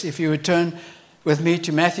If you would turn with me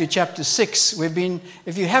to Matthew chapter 6,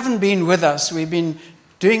 if you haven't been with us, we've been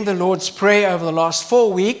doing the Lord's Prayer over the last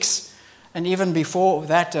 4 weeks, and even before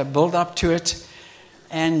that, a build up to it.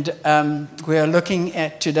 And we're looking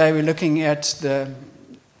at the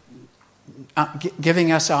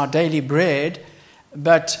giving us our daily bread,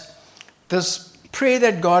 but this prayer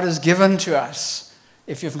that God has given to us,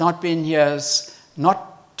 if you've not been here, is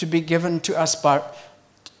not to be given to us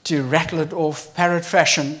to rattle it off parrot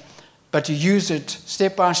fashion, but to use it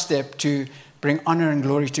step by step to bring honor and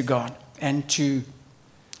glory to God and to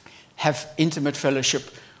have intimate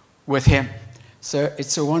fellowship with Him. So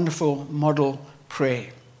it's a wonderful model prayer.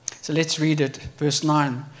 So let's read it. Verse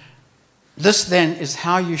 9. This then is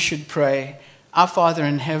how you should pray. Our Father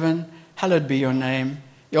in heaven, hallowed be your name.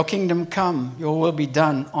 Your kingdom come, your will be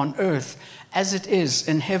done on earth as it is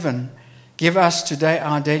in heaven. Give us today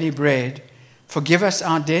our daily bread. Forgive us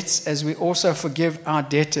our debts as we also forgive our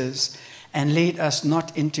debtors. And lead us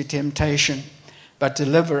not into temptation, but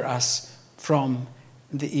deliver us from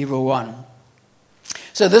the evil one.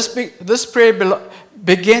 So this prayer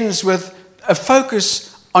begins with a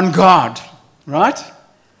focus on God, right?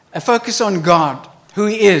 A focus on God, who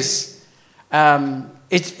He is.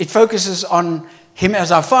 It focuses on Him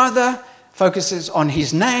as our Father, focuses on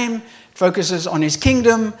His name, focuses on His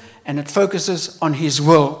kingdom, and it focuses on His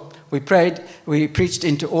will. We preached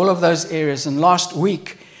into all of those areas, and last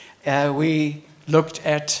week we looked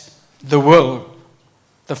at the will,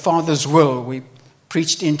 the Father's will. We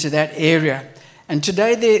preached into that area. And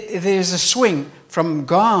today there's a swing from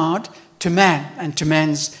God to man and to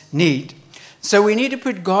man's need. So we need to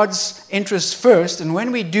put God's interests first, and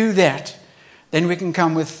when we do that, then we can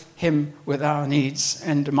come with Him with our needs.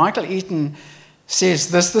 And Michael Eaton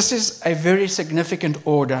says this is a very significant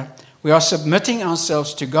order. We are submitting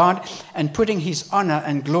ourselves to God and putting His honor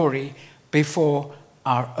and glory before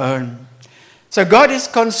our own. So God is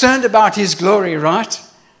concerned about His glory, right?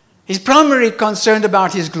 He's primarily concerned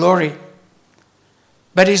about His glory.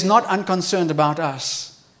 But He's not unconcerned about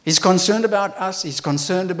us. He's concerned about us. He's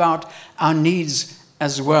concerned about our needs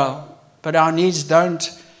as well. But our needs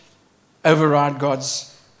don't override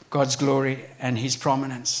God's glory and His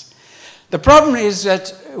prominence. The problem is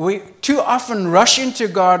that we too often rush into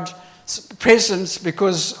God's presence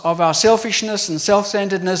because of our selfishness and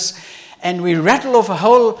self-centeredness, and we rattle off a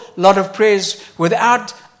whole lot of prayers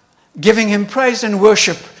without giving Him praise and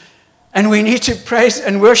worship. And we need to praise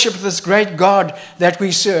and worship this great God that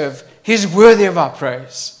we serve. He's worthy of our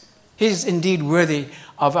praise. He's indeed worthy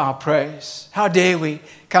of our praise. How dare we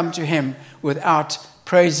come to Him without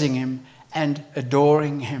praising Him and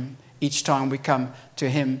adoring Him each time we come to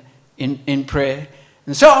Him in prayer.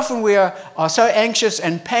 And so often we are so anxious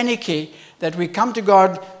and panicky that we come to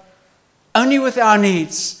God only with our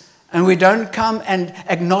needs, and we don't come and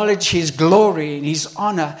acknowledge His glory and His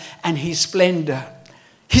honor and His splendor.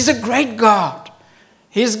 He's a great God.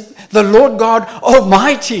 He's the Lord God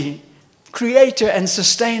Almighty, creator and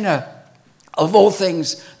sustainer of all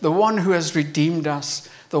things, the one who has redeemed us,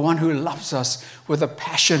 the one who loves us with a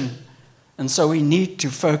passion. And so we need to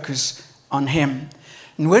focus on Him.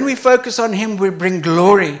 And when we focus on Him, we bring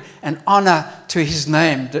glory and honor to His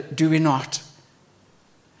name, do we not?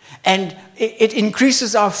 And it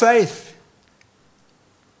increases our faith,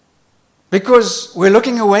 because we're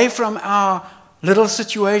looking away from our little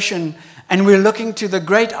situation and we're looking to the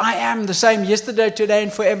great I Am, the same yesterday, today,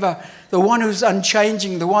 and forever, the one who's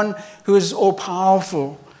unchanging, the one who is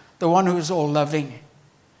all-powerful, the one who is all-loving.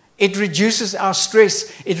 It reduces our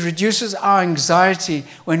stress. It reduces our anxiety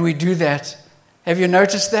when we do that. Have you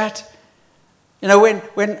noticed that? You know,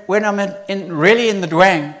 when I'm really in the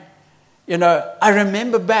dwang, you know, I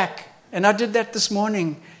remember back, and I did that this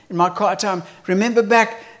morning in my quiet time. Remember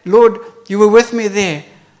back, Lord, you were with me there.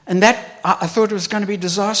 And that, I thought it was going to be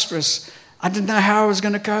disastrous. I didn't know how I was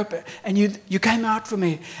going to cope. And you came out for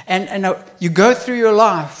me. And you go through your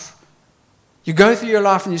life. You go through your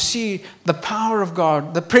life and you see the power of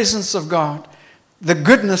God, the presence of God, the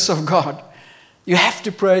goodness of God. You have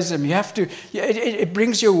to praise Him. You have to. It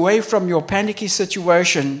brings you away from your panicky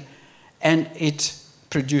situation, and it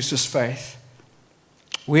produces faith.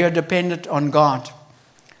 We are dependent on God.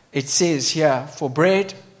 It says here, for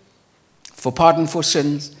bread, for pardon for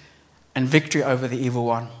sins, and victory over the evil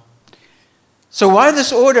one. So why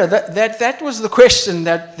this order? That was the question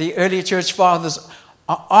that the early church fathers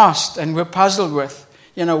asked and were puzzled with.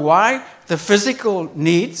 You know, why the physical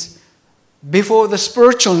needs before the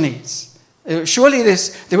spiritual needs? Surely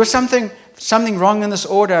there was something wrong in this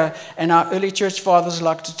order, and our early church fathers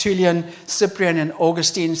like Tertullian, Cyprian, and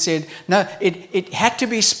Augustine said, no, it had to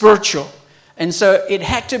be spiritual. And so it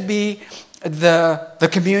had to be the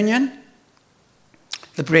communion,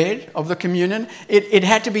 the bread of the communion, it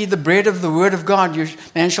had to be the bread of the word of God.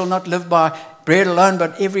 Man shall not live by bread alone,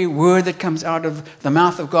 but every word that comes out of the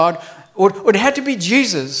mouth of God. Or it had to be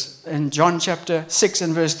Jesus. In John chapter 6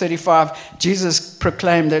 and verse 35, Jesus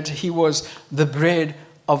proclaimed that he was the bread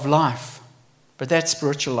of life. But that's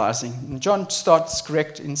spiritualizing. And John starts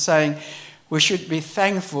correct in saying we should be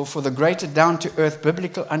thankful for the greater down-to-earth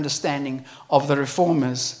biblical understanding of the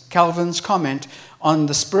reformers. Calvin's comment on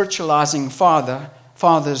the spiritualizing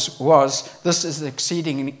fathers was, this is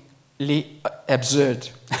exceedingly absurd.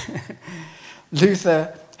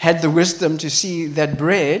 Luther had the wisdom to see that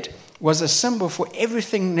bread was a symbol for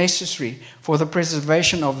everything necessary for the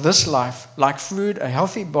preservation of this life, like food, a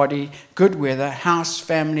healthy body, good weather, house,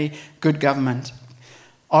 family, good government.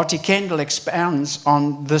 R.T. Kendall expounds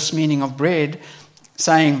on this meaning of bread,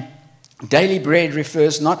 saying, daily bread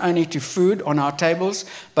refers not only to food on our tables,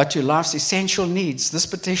 but to life's essential needs. This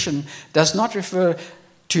petition does not refer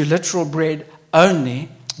to literal bread only.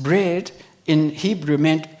 Bread in Hebrew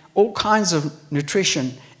meant all kinds of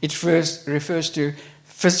nutrition. It refers to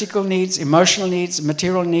physical needs, emotional needs,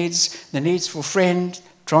 material needs, the needs for friends,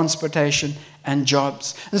 transportation, and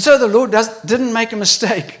jobs. And so the Lord didn't make a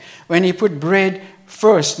mistake when he put bread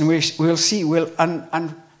first, and we'll see, we'll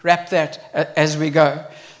unwrap that as we go.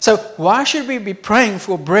 So why should we be praying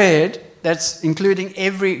for bread that's including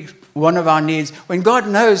every one of our needs when God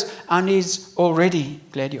knows our needs already?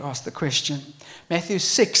 Glad you asked the question. Matthew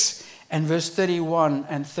 6 and verse 31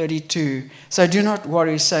 and 32. So do not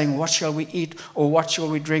worry, saying, what shall we eat, or what shall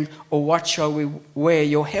we drink, or what shall we wear?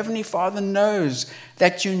 Your heavenly Father knows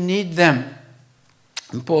that you need them.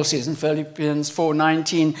 And Paul says in Philippians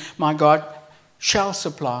 4:19, my God shall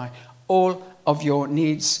supply all of your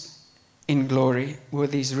needs in glory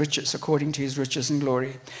with his riches, according to his riches in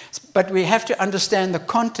glory. But we have to understand the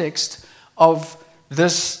context of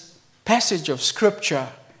this passage of Scripture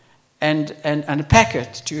and unpack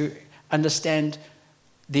it to understand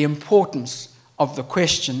the importance of the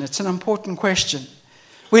question. It's an important question.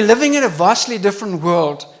 We're living in a vastly different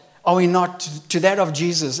world, are we not, to that of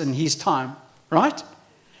Jesus in his time, right?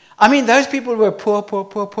 I mean, those people were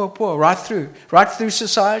poor, right through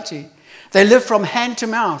society. They lived from hand to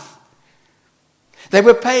mouth. They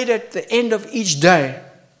were paid at the end of each day.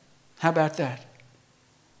 How about that?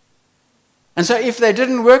 And so if they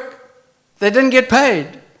didn't work, they didn't get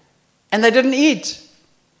paid. And they didn't eat.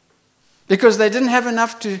 Because they didn't have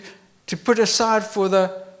enough to put aside for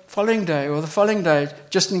the following day or the following day,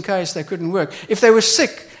 just in case they couldn't work. If they were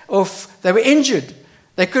sick or if they were injured,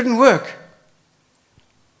 they couldn't work.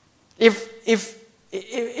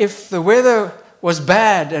 If the weather was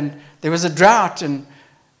bad and there was a drought, and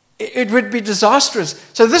it would be disastrous.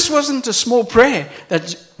 So this wasn't a small prayer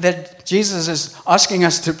that Jesus is asking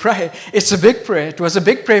us to pray. It's a big prayer. It was a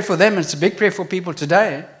big prayer for them, and it's a big prayer for people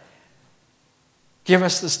today. Give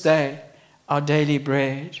us this day our daily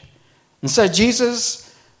bread. And so Jesus'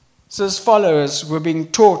 followers were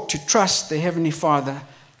being taught to trust the Heavenly Father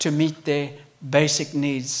to meet their basic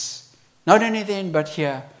needs. Not only then, but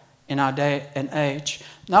here in our day and age.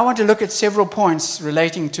 Now I want to look at several points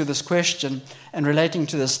relating to this question and relating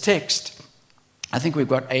to this text. I think we've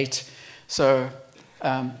got 8, so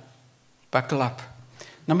buckle up.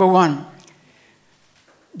 Number 1,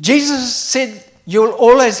 Jesus said, you'll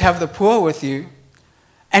always have the poor with you.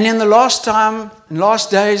 And in the last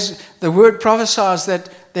days, the word prophesies that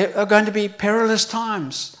there are going to be perilous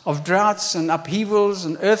times of droughts and upheavals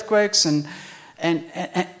and earthquakes, and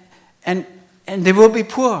there will be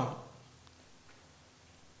poor.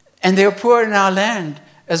 And there are poor in our land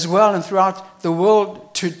as well and throughout the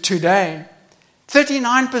world today.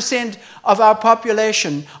 39% of our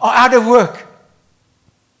population are out of work.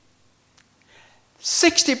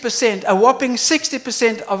 60%, a whopping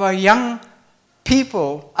 60% of our young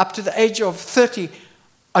people up to the age of 30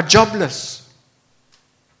 are jobless.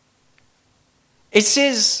 It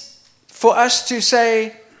says for us to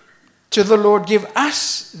say to the Lord, give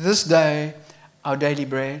us this day our daily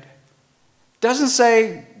bread. It doesn't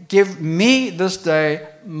say, give me this day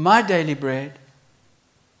my daily bread.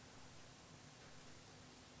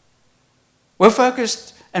 We're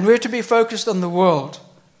focused, and we're to be focused on the world,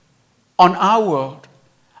 on our world.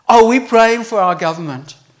 Are we praying for our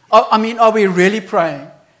government? Are we really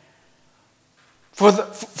praying for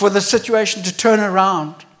the situation to turn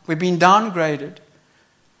around? We've been downgraded.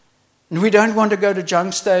 And we don't want to go to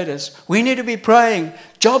junk status. We need to be praying.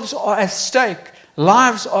 Jobs are at stake.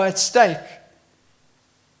 Lives are at stake.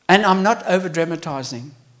 And I'm not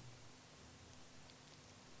over-dramatizing.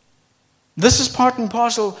 This is part and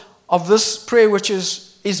parcel of this prayer, which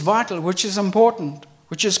is vital, which is important,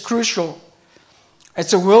 which is crucial.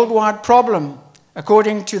 It's a worldwide problem.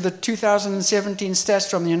 According to the 2017 stats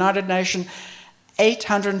from the United Nations,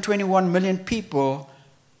 821 million people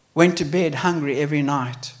went to bed hungry every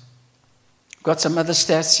night. Got some other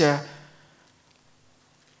stats here.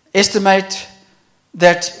 Estimate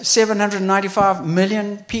that 795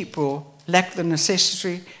 million people lack the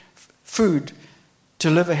necessary food to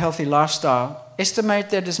live a healthy lifestyle. Estimate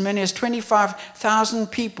that as many as 25,000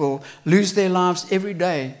 people lose their lives every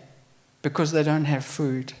day because they don't have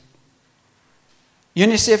food.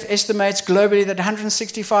 UNICEF estimates globally that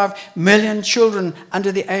 165 million children under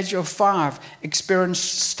the age of 5 experience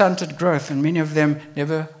stunted growth, and many of them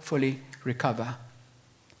never fully recover.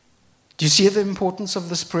 Do you see the importance of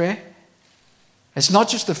this prayer? It's not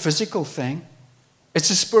just a physical thing, it's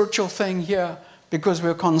a spiritual thing here, because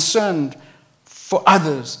we're concerned for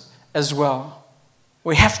others as well.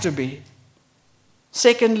 We have to be.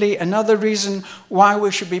 Secondly, another reason why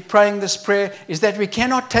we should be praying this prayer is that we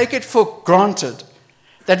cannot take it for granted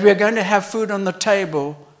that we are going to have food on the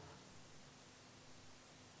table,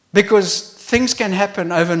 because things can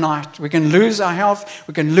happen overnight. We can lose our health,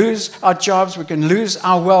 we can lose our jobs, we can lose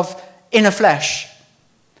our wealth in a flash.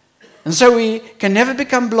 And so we can never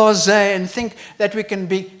become blasé and think that we can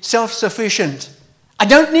be self-sufficient. I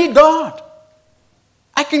don't need God.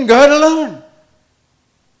 I can go it alone.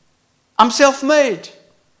 I'm self-made.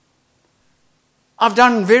 I've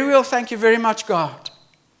done very well, thank you very much, God.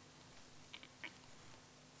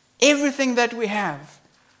 Everything that we have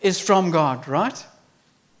is from God, right?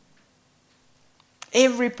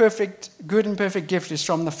 Every good and perfect gift is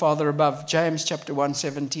from the Father above. James chapter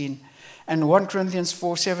 1:17. And 1 Corinthians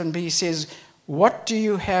 4:7b says, "What do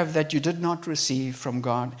you have that you did not receive from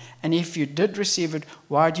God? And if you did receive it,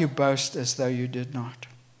 why do you boast as though you did not?"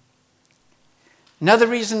 Another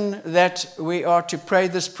reason that we are to pray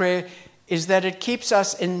this prayer is that it keeps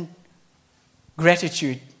us in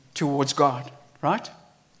gratitude towards God, right?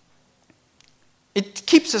 It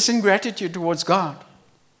keeps us in gratitude towards God.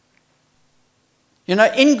 You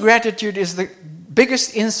know, ingratitude is the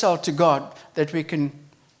biggest insult to God that we can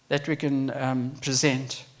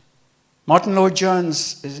present. Martin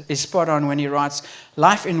Lloyd-Jones is spot on when he writes,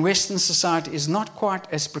 "Life in Western society is not quite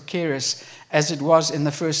as precarious as it was in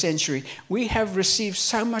the first century. We have received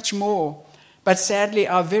so much more, but sadly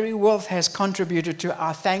our very wealth has contributed to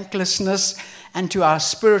our thanklessness and to our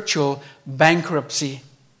spiritual bankruptcy."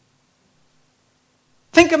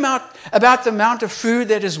 Think about the amount of food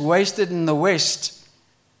that is wasted in the West.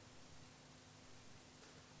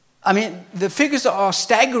 I mean, the figures are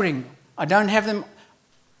staggering. I don't have them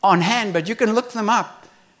on hand, but you can look them up.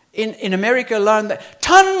 In America alone,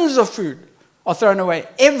 tons of food are thrown away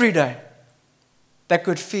every day that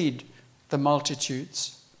could feed the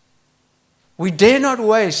multitudes. We dare not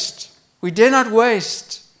waste. We dare not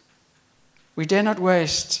waste. We dare not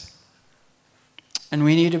waste. And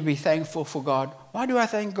we need to be thankful for God. Why do I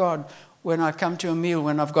thank God when I come to a meal,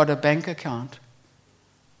 when I've got a bank account?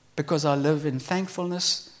 Because I live in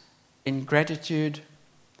thankfulness, in gratitude,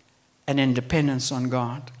 and in dependence on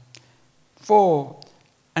God. 4,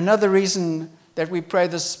 another reason that we pray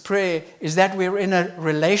this prayer is that we're in a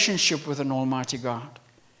relationship with an Almighty God.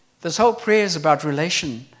 This whole prayer is about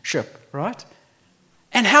relationship, right?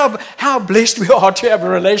 And how blessed we are to have a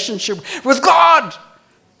relationship with God.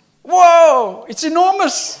 Whoa, it's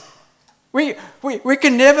enormous. We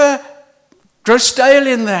can never grow stale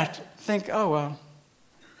in that. Think, oh well,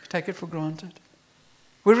 take it for granted.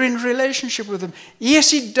 We're in relationship with Him.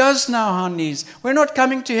 Yes, He does know our needs. We're not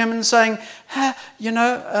coming to Him and saying, do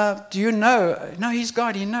you know? No, He's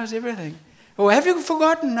God. He knows everything. Or have you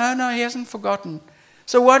forgotten? No, He hasn't forgotten.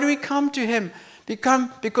 So why do we come to Him?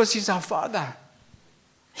 Because He's our Father.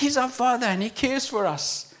 He's our Father and He cares for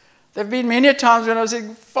us. There have been many times when I was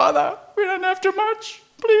saying, Father, we don't have too much,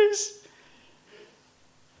 please.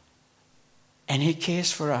 And He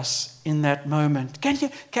cares for us in that moment.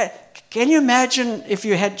 Can you imagine if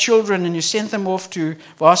you had children and you sent them off to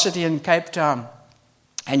varsity in Cape Town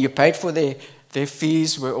and you paid for their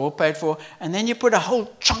fees, were all paid for, and then you put a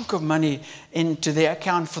whole chunk of money into their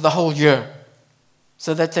account for the whole year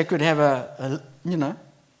so that they could have an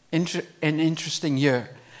interesting year.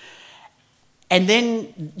 And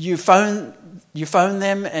then you phone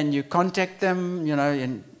them and you contact them,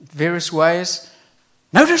 in various ways.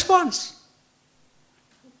 No response.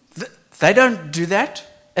 They don't do that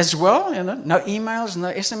as well, no emails,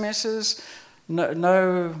 no SMSs,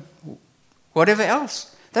 no whatever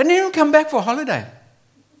else. They didn't even come back for holiday.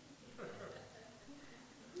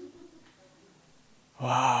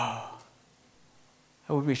 Wow.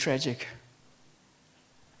 That would be tragic.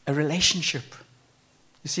 A relationship.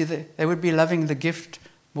 You see, they would be loving the gift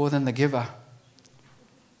more than the giver.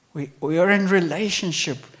 We are in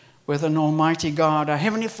relationship with an almighty God. Our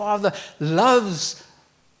Heavenly Father loves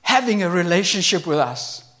having a relationship with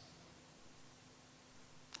us.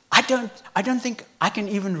 I don't think I can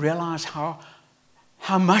even realize how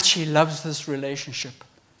much He loves this relationship.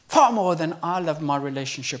 Far more than I love my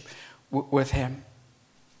relationship with Him.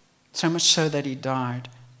 So much so that He died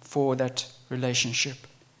for that relationship.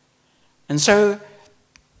 And so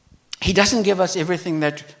He doesn't give us everything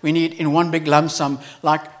that we need in one big lump sum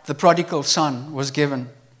like the prodigal son was given.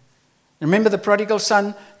 Remember the prodigal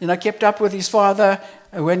son, kept up with his father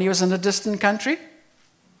when he was in a distant country?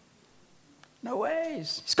 No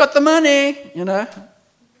ways. He's got the money,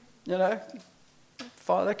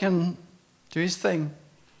 Father can do his thing.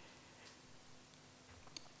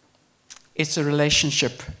 It's a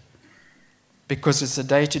relationship because it's a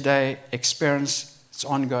day-to-day experience. It's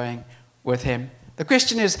ongoing with Him. The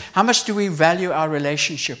question is, how much do we value our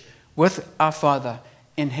relationship with our Father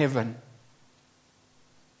in heaven?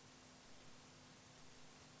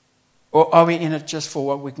 Or are we in it just for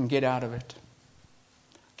what we can get out of it?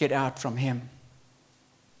 Get out from Him.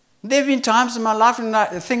 There have been times in my life when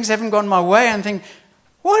things haven't gone my way and think,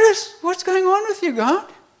 what's going on with you, God?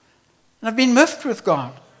 And I've been miffed with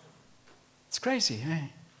God. It's crazy, eh?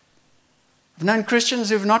 I've known Christians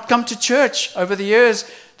who've not come to church over the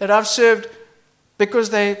years that I've served because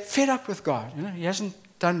they're fed up with God. He hasn't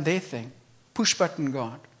done their thing. Push button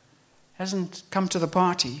God. Hasn't come to the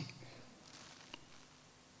party.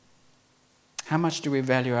 How much do we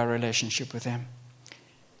value our relationship with Him?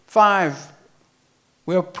 5,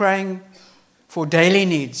 we're praying for daily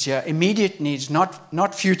needs, immediate needs,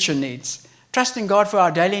 not future needs. Trusting God for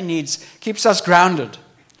our daily needs keeps us grounded.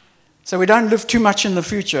 So we don't live too much in the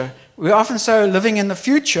future. We're often so living in the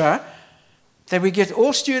future that we get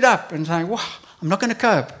all stewed up and saying, "Wow, I'm not going to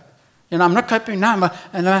cope. I'm not coping now.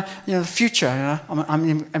 The future,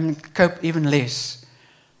 I'm going to cope even less."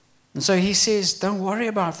 And so He says, don't worry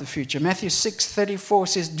about the future. Matthew 6:34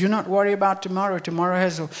 says, do not worry about tomorrow. Tomorrow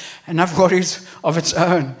has enough worries of its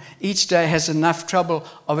own. Each day has enough trouble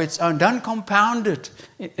of its own. Don't compound it,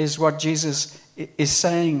 is what Jesus is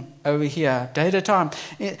saying over here, day at a time.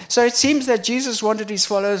 So it seems that Jesus wanted His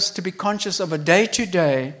followers to be conscious of a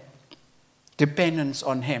day-to-day dependence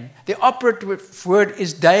on Him. The operative word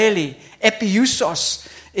is daily. Epiousos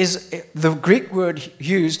is the Greek word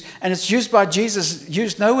used, and it's used by Jesus,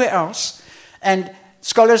 used nowhere else. And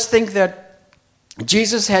scholars think that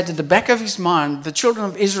Jesus had in the back of His mind the children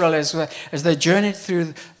of Israel as they journeyed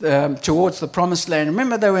through towards the promised land.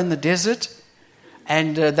 Remember, they were in the desert,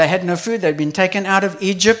 and they had no food. They'd been taken out of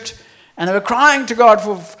Egypt, and they were crying to God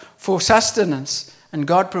for sustenance. And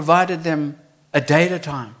God provided them a day at a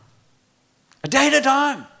time. A day at a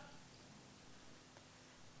time.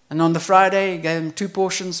 And on the Friday, He gave them 2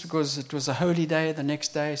 portions because it was a holy day. The next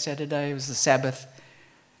day, Saturday, was the Sabbath.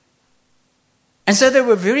 And so they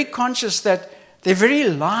were very conscious that their very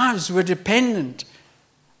lives were dependent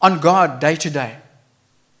on God day to day.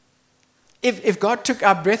 If God took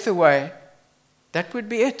our breath away, that would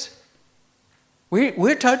be it.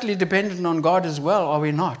 We're totally dependent on God as well, are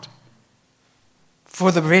we not?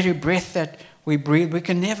 For the very breath that we breathe, we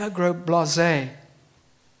can never grow blasé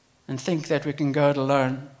and think that we can go it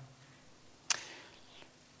alone.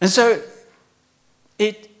 And so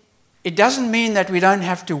it doesn't mean that we don't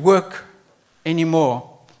have to work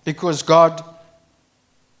anymore because God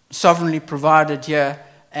sovereignly provided here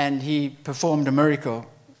and He performed a miracle.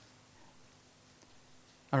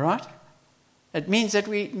 All right? It means that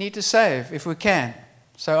we need to save if we can.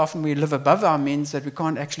 So often we live above our means that we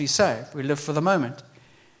can't actually save. We live for the moment.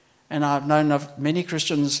 And I've known of many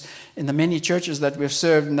Christians in the many churches that we've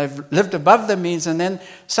served, and they've lived above their means, and then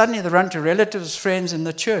suddenly they run to relatives, friends in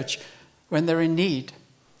the church when they're in need.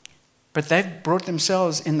 But they've brought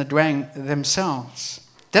themselves in the dwang themselves.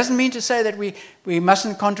 Doesn't mean to say that we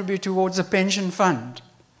mustn't contribute towards a pension fund.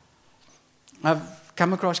 I've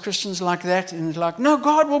come across Christians like that, and it's like, no,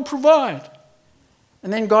 God will provide.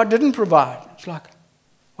 And then God didn't provide. It's like,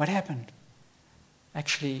 what happened?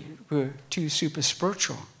 Actually, we're too super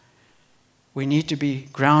spiritual. We need to be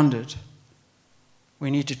grounded.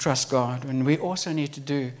 We need to trust God. And we also need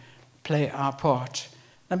to play our part.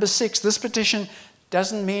 Number 6, this petition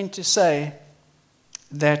doesn't mean to say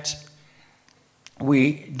that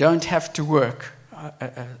we don't have to work.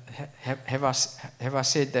 Have I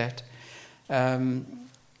said that?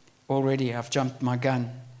 Already, I've jumped my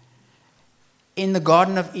gun. In the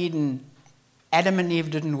Garden of Eden, Adam and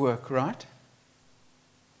Eve didn't work, right?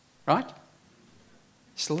 Right?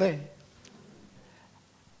 Still there.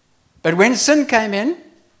 But when sin came in,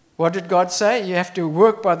 what did God say? You have to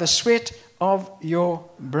work by the sweat of your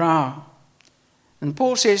brow. And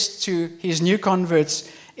Paul says to his new converts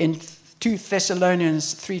in 2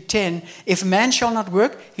 Thessalonians 3:10, if man shall not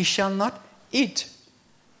work, he shall not eat.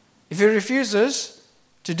 If he refuses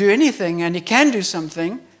to do anything and he can do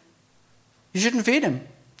something, you shouldn't feed him.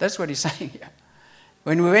 That's what he's saying here.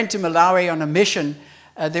 When we went to Malawi on a mission,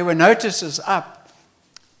 there were notices up,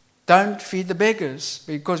 don't feed the beggars,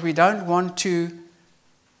 because we don't want to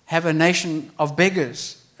have a nation of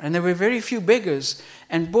beggars. And there were very few beggars.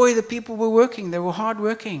 And boy, the people were working. They were hard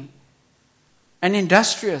working and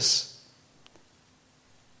industrious.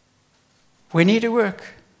 We need to work.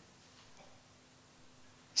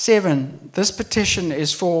 7, this petition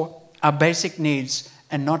is for our basic needs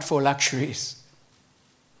and not for luxuries.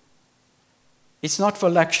 It's not for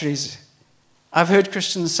luxuries. I've heard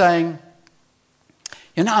Christians saying,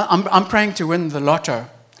 I'm praying to win the lotto,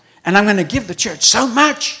 and I'm going to give the church so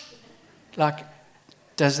much. Like,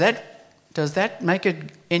 does that make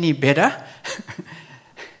it any better?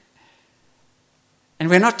 And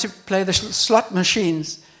we're not to play the slot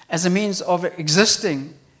machines as a means of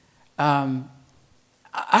existing.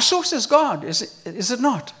 Our source is God, is it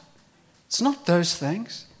not? It's not those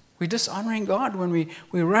things. We're dishonoring God when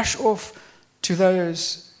we rush off to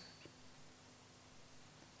those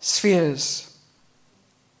spheres.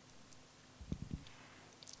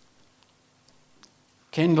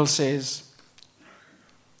 Kendall says,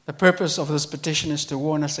 the purpose of this petition is to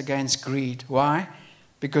warn us against greed. Why?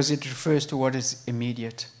 Because it refers to what is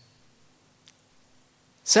immediate.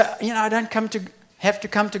 So, I don't have to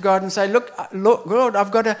come to God and say, look, Lord,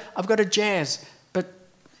 I've got a Jazz, but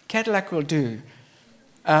Cadillac will do.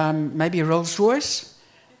 Maybe a Rolls Royce?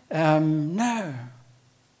 No.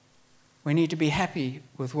 We need to be happy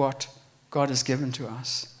with what God has given to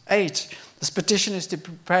us. 8, this petition is to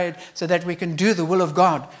be prayed so that we can do the will of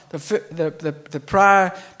God. The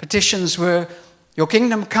prior petitions were, your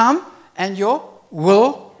kingdom come and your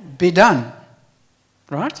will be done.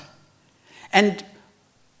 Right? And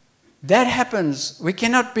that happens. We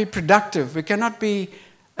cannot be productive. We cannot be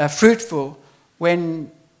fruitful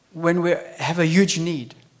when we have a huge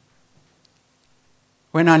need.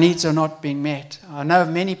 When our needs are not being met. I know of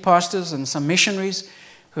many pastors and some missionaries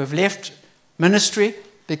who have left ministry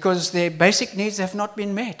because their basic needs have not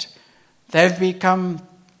been met. They've become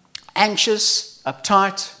anxious,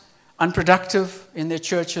 uptight, unproductive in their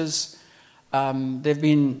churches. There have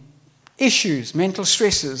been issues, mental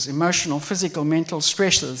stresses, emotional, physical, mental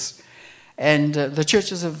stresses, and the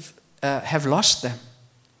churches have lost them.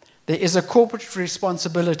 There is a corporate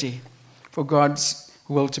responsibility for God's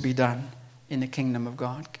will to be done in the kingdom of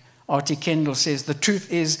God. R.T. Kendall says, the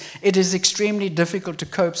truth is, it is extremely difficult to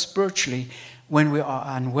cope spiritually when we are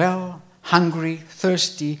unwell, hungry,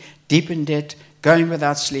 thirsty, deep in debt, going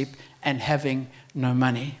without sleep, and having no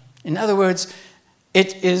money. In other words,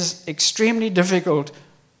 it is extremely difficult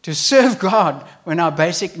to serve God when our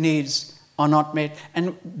basic needs are not met.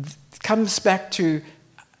 And it comes back to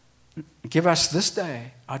give us this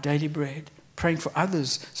day our daily bread. Praying for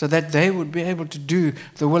others so that they would be able to do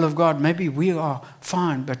the will of God. Maybe we are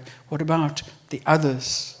fine, but what about the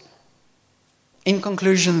others? In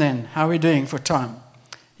conclusion then, how are we doing for time?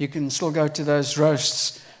 You can still go to those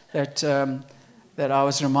roasts that I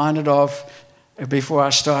was reminded of before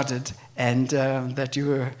I started, and that you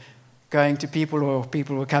were going to people or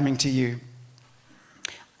people were coming to you.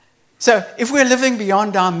 So if we're living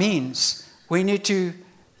beyond our means, we need to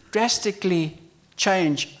drastically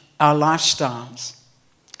change our lifestyles.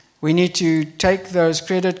 We need to take those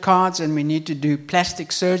credit cards and we need to do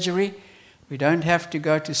plastic surgery. We don't have to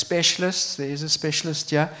go to specialists. There is a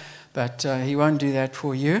specialist here, but he won't do that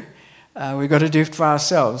for you. We've got to do it for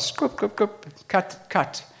ourselves.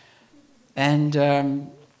 Cut.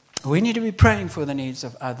 And we need to be praying for the needs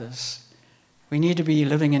of others. We need to be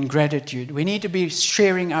living in gratitude. We need to be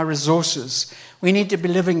sharing our resources. We need to be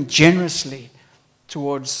living generously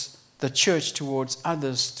towards the church, towards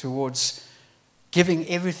others, towards giving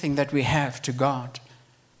everything that we have to God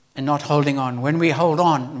and not holding on. When we hold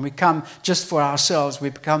on and we come just for ourselves, we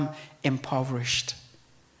become impoverished.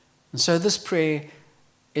 And so this prayer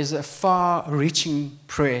is a far-reaching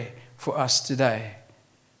prayer for us today.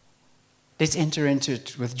 Let's enter into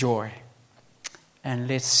it with joy and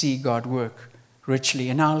let's see God work richly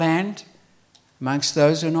in our land, amongst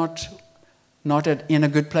those who are not in a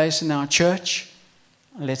good place in our church.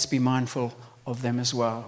 Let's be mindful of them as well.